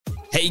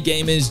Hey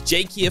gamers,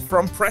 Jake here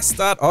from Press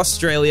Start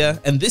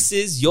Australia, and this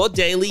is your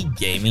daily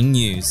gaming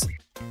news.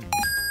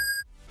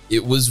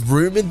 It was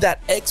rumored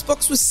that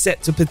Xbox was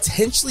set to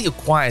potentially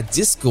acquire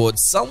Discord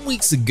some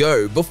weeks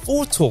ago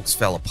before talks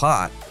fell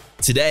apart.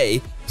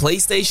 Today,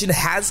 PlayStation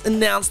has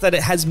announced that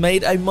it has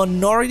made a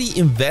minority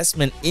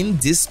investment in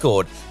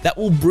Discord that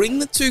will bring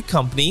the two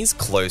companies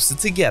closer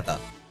together.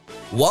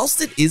 Whilst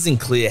it isn't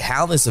clear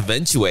how this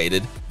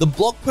eventuated, the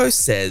blog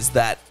post says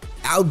that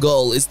our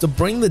goal is to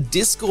bring the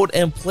Discord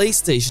and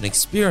PlayStation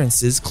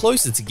experiences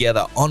closer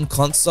together on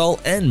console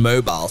and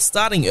mobile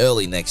starting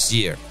early next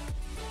year.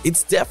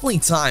 It's definitely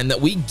time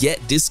that we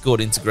get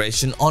Discord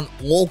integration on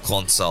all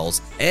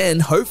consoles,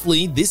 and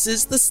hopefully this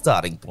is the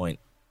starting point.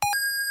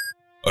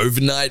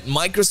 Overnight,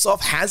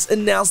 Microsoft has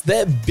announced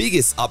their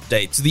biggest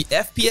update to the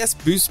FPS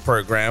Boost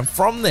program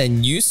from their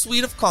new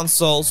suite of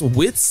consoles,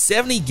 with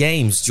 70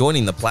 games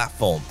joining the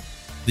platform.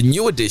 The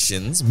new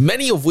additions,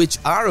 many of which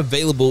are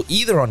available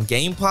either on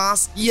Game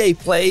Pass, EA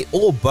Play,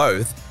 or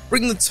both,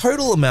 bring the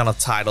total amount of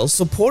titles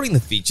supporting the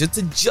feature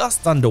to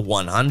just under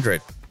 100.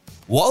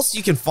 Whilst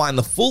you can find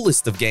the full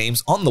list of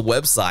games on the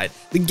website,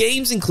 the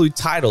games include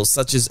titles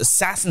such as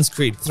Assassin's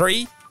Creed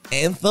 3,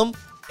 Anthem,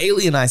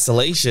 Alien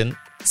Isolation,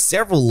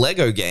 several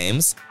LEGO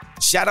games,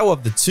 Shadow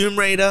of the Tomb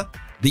Raider,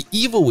 The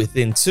Evil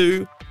Within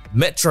 2,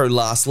 Metro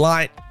Last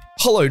Light,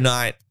 Hollow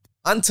Knight,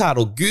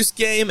 Untitled Goose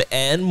Game,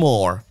 and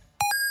more.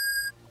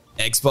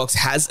 Xbox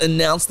has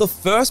announced the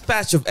first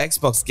batch of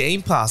Xbox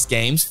Game Pass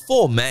games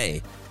for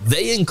May.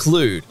 They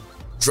include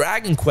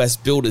Dragon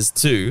Quest Builders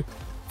 2,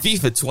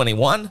 FIFA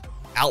 21,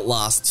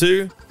 Outlast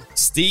 2,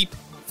 Steep,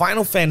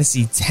 Final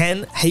Fantasy X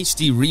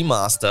HD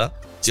Remaster,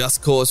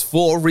 Just Cause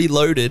 4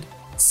 Reloaded,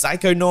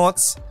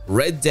 Psychonauts,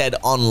 Red Dead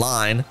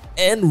Online,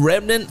 and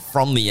Remnant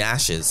from the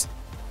Ashes.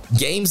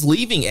 Games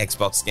leaving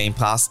Xbox Game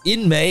Pass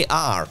in May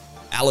are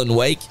Alan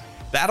Wake,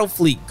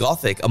 Battlefleet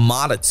Gothic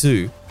Armada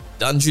 2,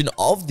 Dungeon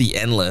of the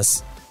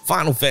Endless,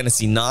 Final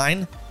Fantasy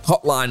IX,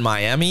 Hotline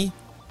Miami,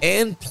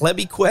 and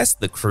Plebiquest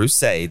The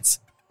Crusades.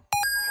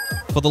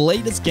 For the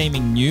latest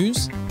gaming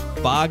news,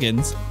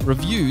 bargains,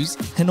 reviews,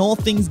 and all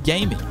things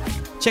gaming,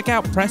 check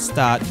out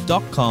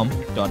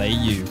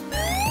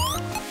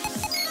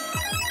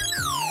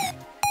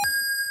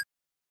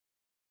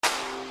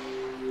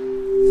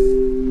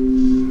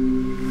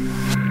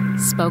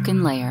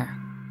Spoken Layer.